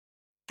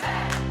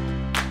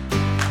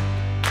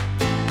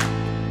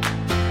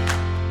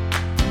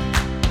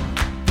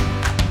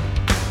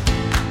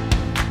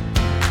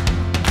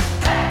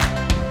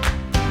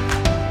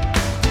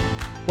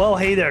Well,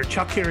 hey there,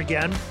 Chuck here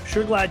again.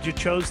 Sure glad you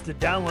chose to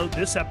download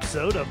this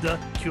episode of the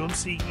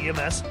QMC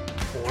EMS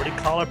Board and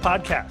Collar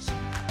podcast.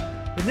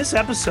 In this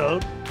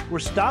episode, we're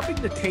stopping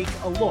to take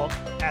a look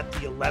at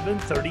the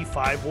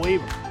 1135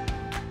 waiver.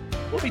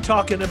 We'll be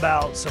talking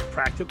about some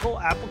practical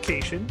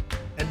application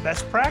and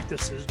best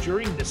practices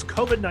during this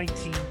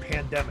COVID-19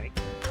 pandemic,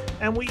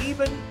 and we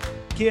even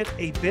get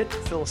a bit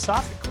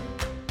philosophical.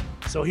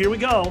 So here we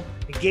go.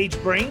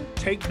 Engage brain,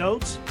 take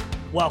notes.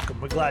 Welcome.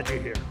 We're glad you're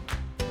here.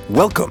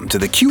 Welcome to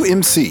the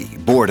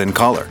QMC Board and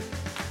Collar.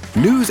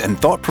 News and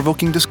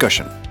thought-provoking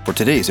discussion for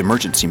today's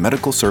emergency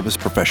medical service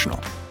professional.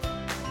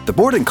 The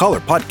Board and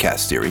Collar podcast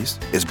series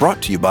is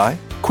brought to you by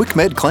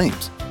QuickMed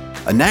Claims,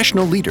 a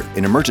national leader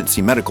in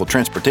emergency medical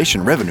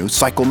transportation revenue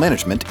cycle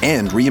management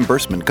and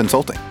reimbursement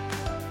consulting.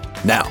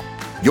 Now,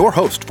 your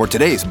host for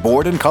today's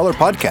Board and Collar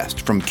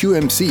podcast from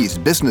QMC's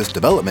business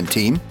development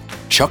team,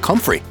 Chuck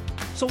Humphrey.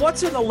 So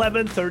what's an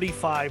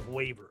 1135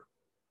 waiver?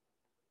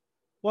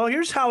 Well,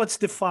 here's how it's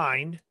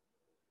defined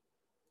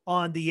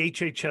on the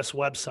HHS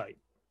website.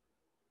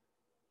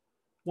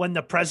 When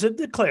the president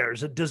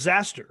declares a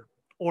disaster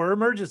or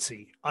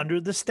emergency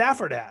under the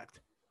Stafford Act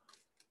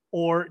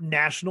or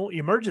National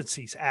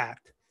Emergencies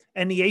Act,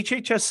 and the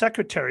HHS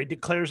secretary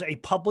declares a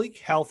public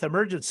health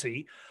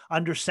emergency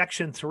under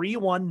Section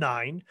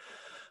 319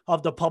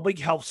 of the Public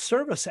Health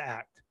Service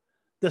Act,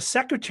 the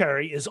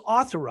secretary is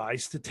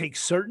authorized to take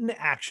certain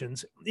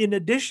actions in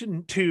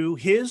addition to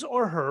his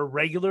or her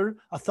regular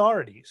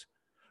authorities.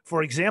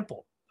 For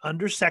example,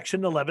 under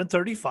Section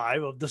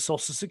 1135 of the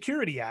Social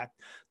Security Act,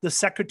 the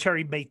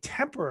secretary may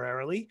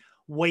temporarily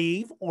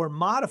waive or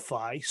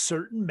modify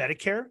certain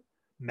Medicare,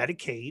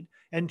 Medicaid,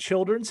 and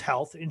Children's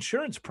Health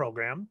Insurance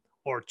Program,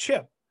 or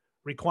CHIP,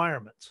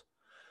 requirements.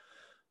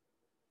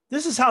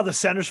 This is how the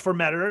Centers for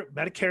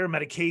Medicare and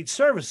Medicaid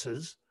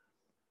Services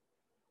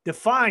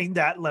define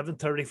that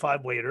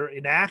 1135 waiver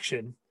in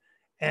action,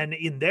 and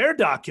in their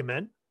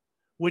document,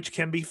 which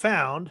can be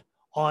found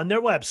on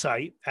their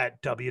website at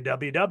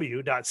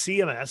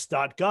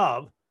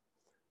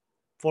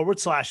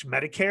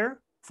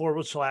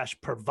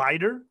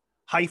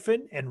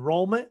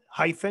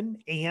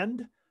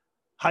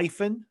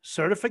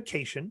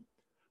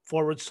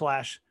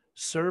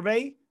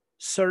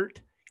cert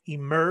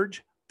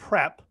emerge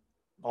prep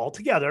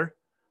altogether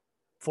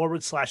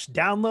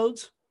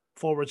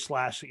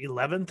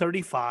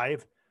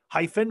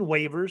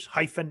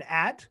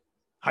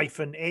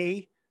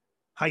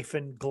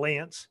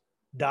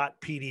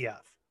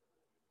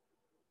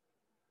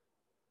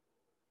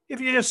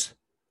If you just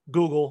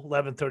Google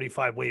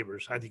 1135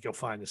 waivers, I think you'll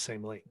find the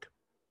same link.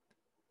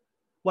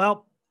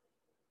 Well,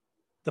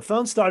 the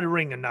phone started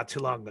ringing not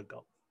too long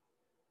ago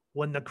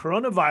when the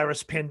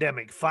coronavirus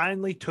pandemic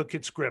finally took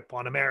its grip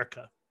on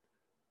America.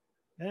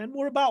 And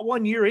we're about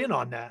 1 year in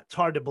on that. It's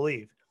hard to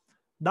believe.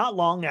 Not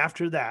long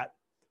after that,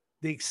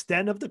 the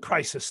extent of the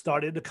crisis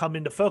started to come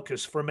into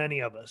focus for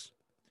many of us.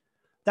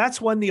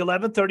 That's when the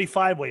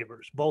 1135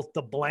 waivers, both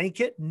the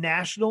blanket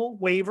national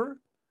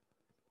waiver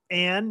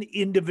and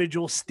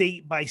individual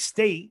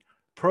state-by-state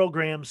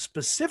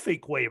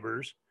program-specific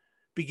waivers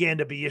began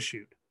to be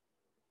issued.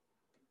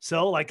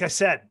 So, like I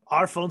said,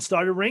 our phone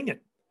started ringing.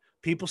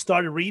 People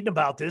started reading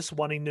about this,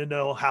 wanting to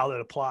know how that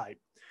applied.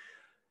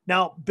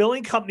 Now,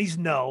 billing companies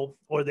know,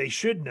 or they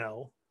should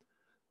know,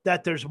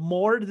 that there's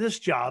more to this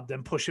job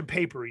than pushing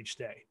paper each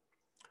day.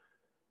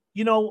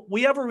 You know,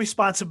 we have a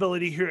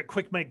responsibility here at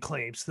QuickMed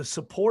Claims to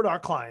support our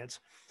clients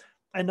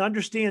and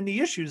understand the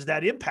issues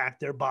that impact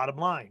their bottom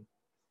line.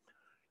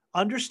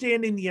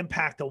 Understanding the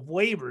impact of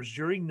waivers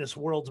during this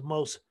world's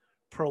most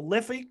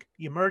prolific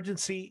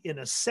emergency in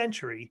a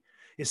century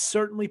is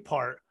certainly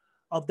part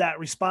of that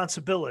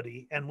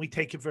responsibility, and we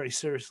take it very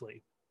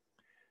seriously.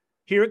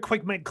 Here at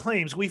QuickMed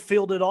Claims, we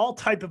fielded all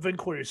type of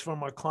inquiries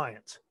from our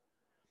clients.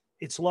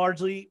 It's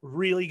largely,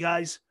 really,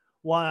 guys,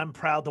 why I'm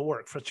proud to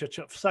work for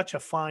such a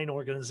fine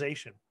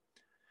organization.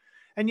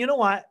 And you know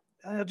what?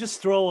 I'll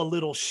just throw a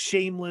little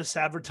shameless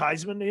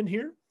advertisement in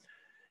here.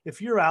 If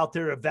you're out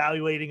there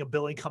evaluating a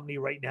billing company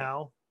right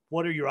now,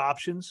 what are your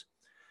options?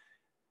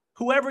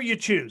 Whoever you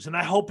choose, and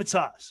I hope it's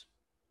us,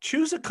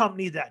 choose a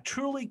company that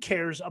truly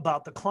cares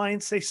about the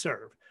clients they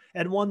serve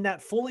and one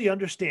that fully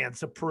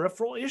understands the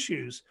peripheral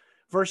issues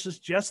versus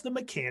just the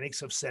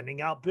mechanics of sending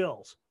out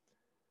bills.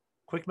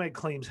 QuickMed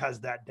Claims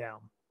has that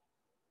down.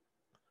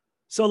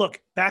 So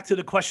look, back to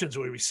the questions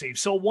we received.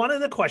 So one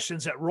of the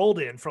questions that rolled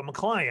in from a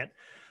client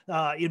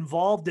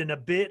involved in a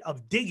bit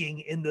of digging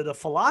into the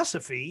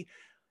philosophy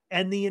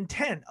and the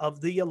intent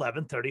of the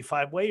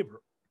 1135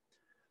 waiver.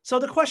 So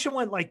the question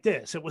went like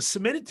this. It was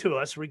submitted to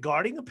us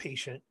regarding a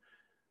patient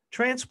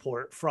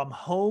transport from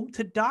home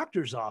to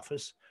doctor's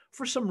office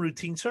for some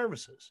routine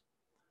services.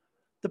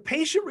 The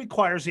patient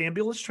requires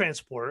ambulance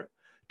transport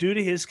due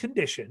to his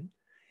condition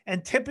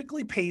and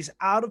typically pays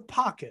out of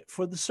pocket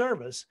for the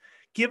service,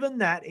 given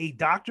that a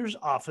doctor's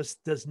office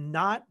does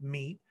not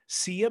meet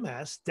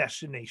CMS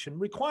destination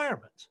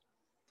requirements.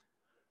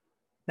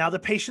 Now, the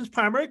patient's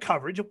primary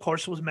coverage, of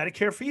course, was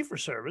Medicare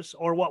fee-for-service,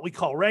 or what we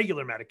call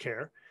regular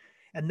Medicare,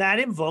 and that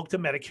invoked the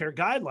Medicare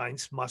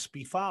guidelines must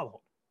be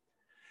followed.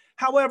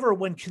 However,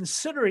 when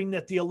considering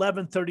that the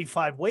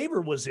 1135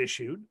 waiver was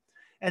issued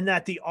and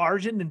that the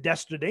origin and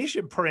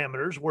destination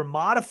parameters were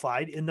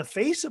modified in the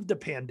face of the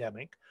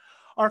pandemic,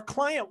 our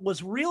client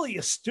was really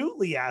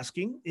astutely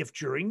asking if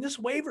during this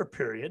waiver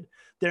period,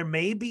 there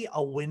may be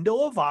a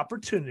window of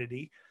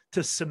opportunity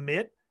to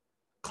submit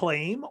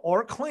claim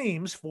or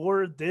claims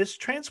for this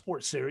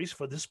transport series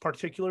for this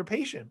particular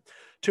patient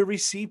to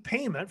receive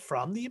payment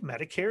from the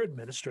Medicare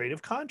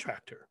administrative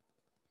contractor.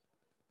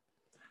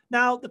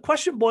 Now, the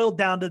question boiled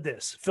down to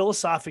this,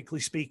 philosophically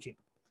speaking.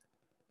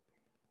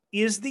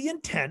 Is the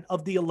intent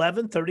of the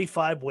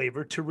 1135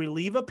 waiver to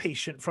relieve a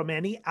patient from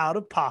any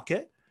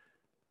out-of-pocket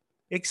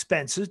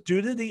expenses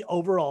due to the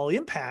overall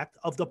impact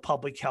of the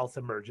public health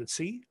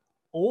emergency,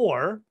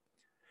 or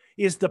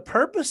is the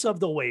purpose of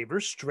the waiver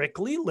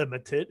strictly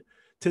limited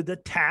to the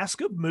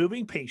task of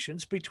moving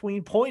patients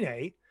between point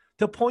A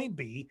to point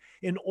B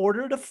in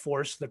order to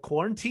force the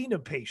quarantine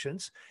of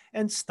patients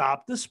and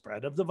stop the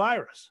spread of the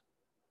virus?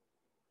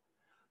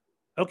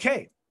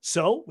 Okay,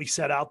 so we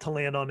set out to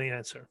land on the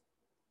answer.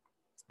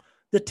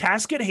 The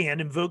task at hand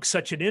invoked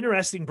such an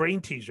interesting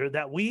brain teaser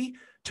that we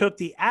took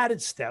the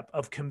added step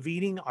of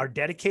convening our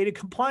dedicated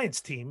compliance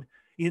team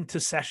into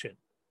session.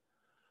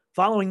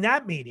 Following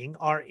that meeting,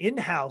 our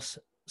in-house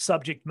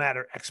subject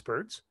matter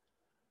experts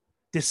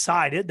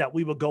decided that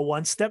we would go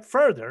one step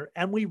further,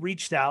 and we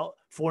reached out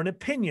for an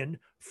opinion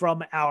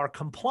from our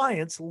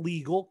compliance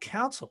legal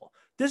counsel.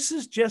 This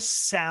is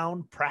just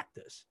sound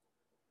practice.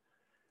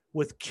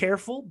 With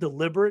careful,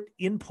 deliberate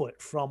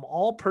input from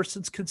all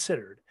persons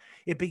considered,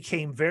 it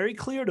became very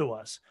clear to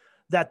us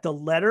that the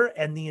letter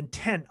and the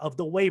intent of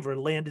the waiver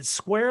landed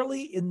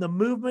squarely in the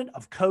movement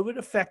of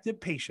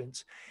COVID-affected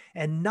patients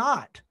and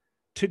not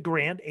to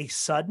grant a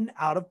sudden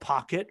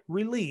out-of-pocket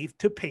relief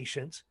to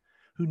patients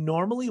who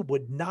normally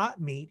would not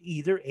meet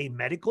either a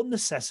medical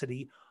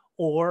necessity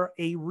or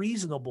a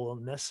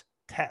reasonableness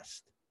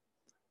test.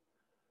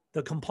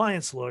 The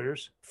compliance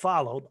lawyers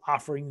followed,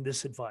 offering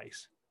this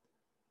advice.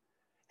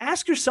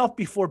 Ask yourself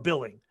before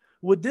billing,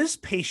 would this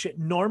patient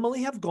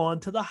normally have gone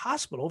to the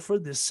hospital for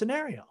this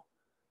scenario?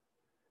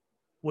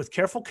 With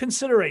careful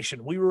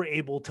consideration, we were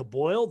able to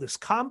boil this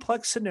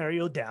complex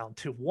scenario down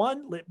to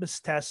one litmus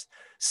test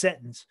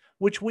sentence,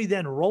 which we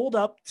then rolled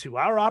up to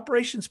our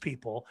operations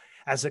people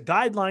as a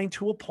guideline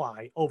to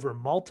apply over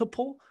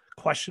multiple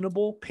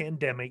questionable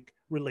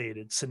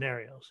pandemic-related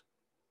scenarios.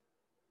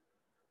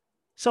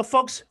 So,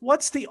 folks,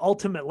 what's the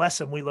ultimate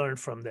lesson we learned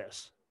from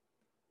this?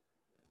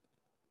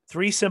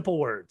 3 simple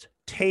words: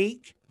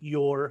 take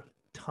your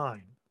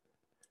time.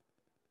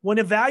 When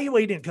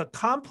evaluating a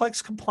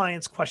complex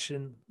compliance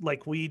question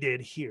like we did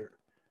here,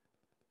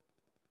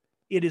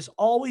 it is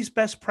always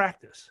best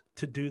practice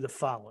to do the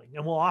following,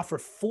 and we'll offer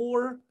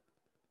 4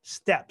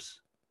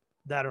 steps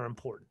that are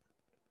important.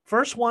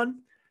 First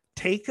one,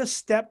 take a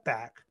step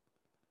back,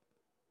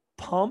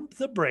 pump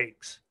the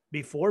brakes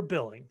before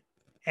billing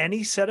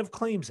any set of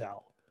claims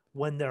out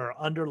when there are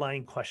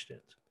underlying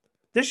questions.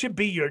 This should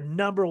be your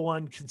number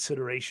one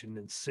consideration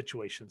in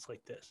situations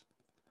like this.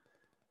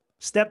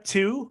 Step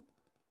 2,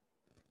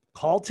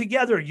 call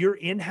together your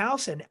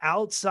in-house and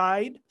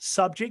outside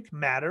subject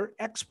matter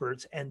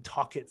experts and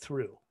talk it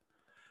through.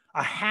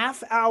 A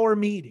half-hour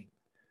meeting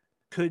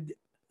could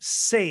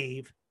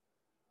save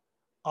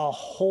a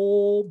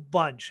whole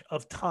bunch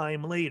of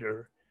time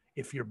later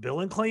if you're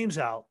billing claims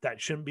out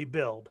that shouldn't be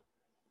billed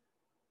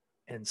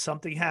and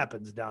something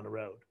happens down the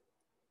road.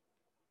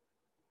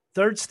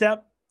 Third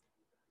step,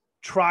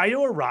 try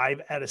to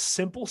arrive at a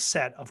simple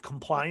set of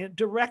compliant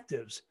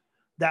directives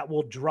that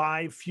will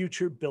drive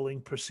future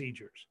billing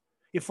procedures.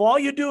 If all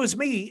you do is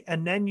meet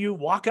and then you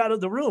walk out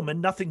of the room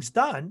and nothing's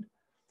done,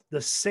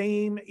 the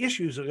same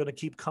issues are going to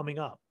keep coming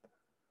up.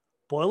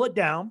 Boil it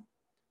down,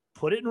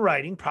 put it in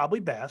writing, probably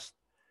best.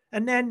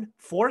 And then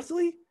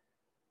fourthly,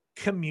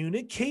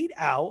 communicate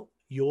out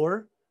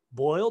your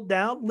boiled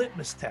down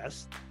litmus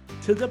test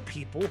to the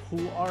people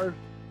who are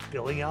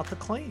billing out the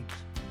claims.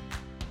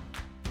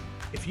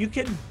 If you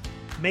can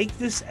make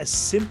this as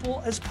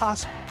simple as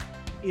possible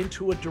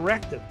into a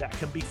directive that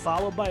can be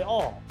followed by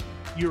all,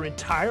 your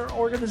entire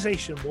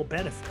organization will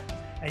benefit,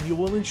 and you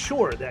will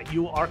ensure that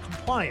you are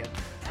compliant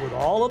with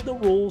all of the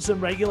rules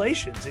and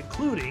regulations,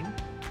 including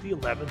the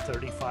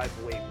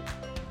 1135 waiver.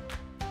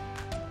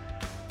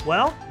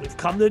 Well, we've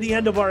come to the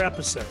end of our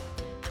episode.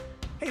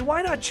 Hey,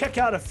 why not check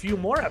out a few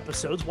more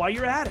episodes while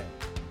you're at it?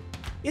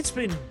 It's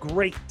been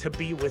great to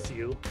be with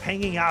you,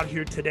 hanging out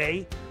here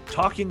today,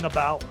 talking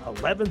about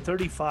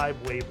 1135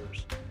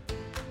 waivers.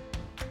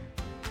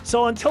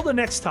 So until the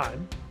next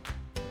time,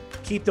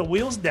 keep the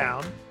wheels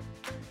down,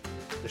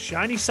 the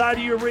shiny side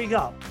of your rig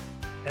up,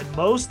 and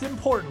most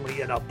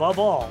importantly, and above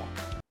all,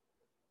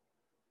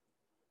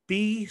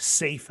 be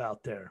safe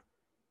out there.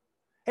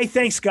 Hey,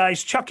 thanks,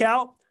 guys. Chuck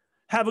out.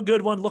 Have a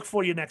good one. Look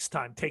for you next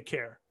time. Take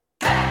care.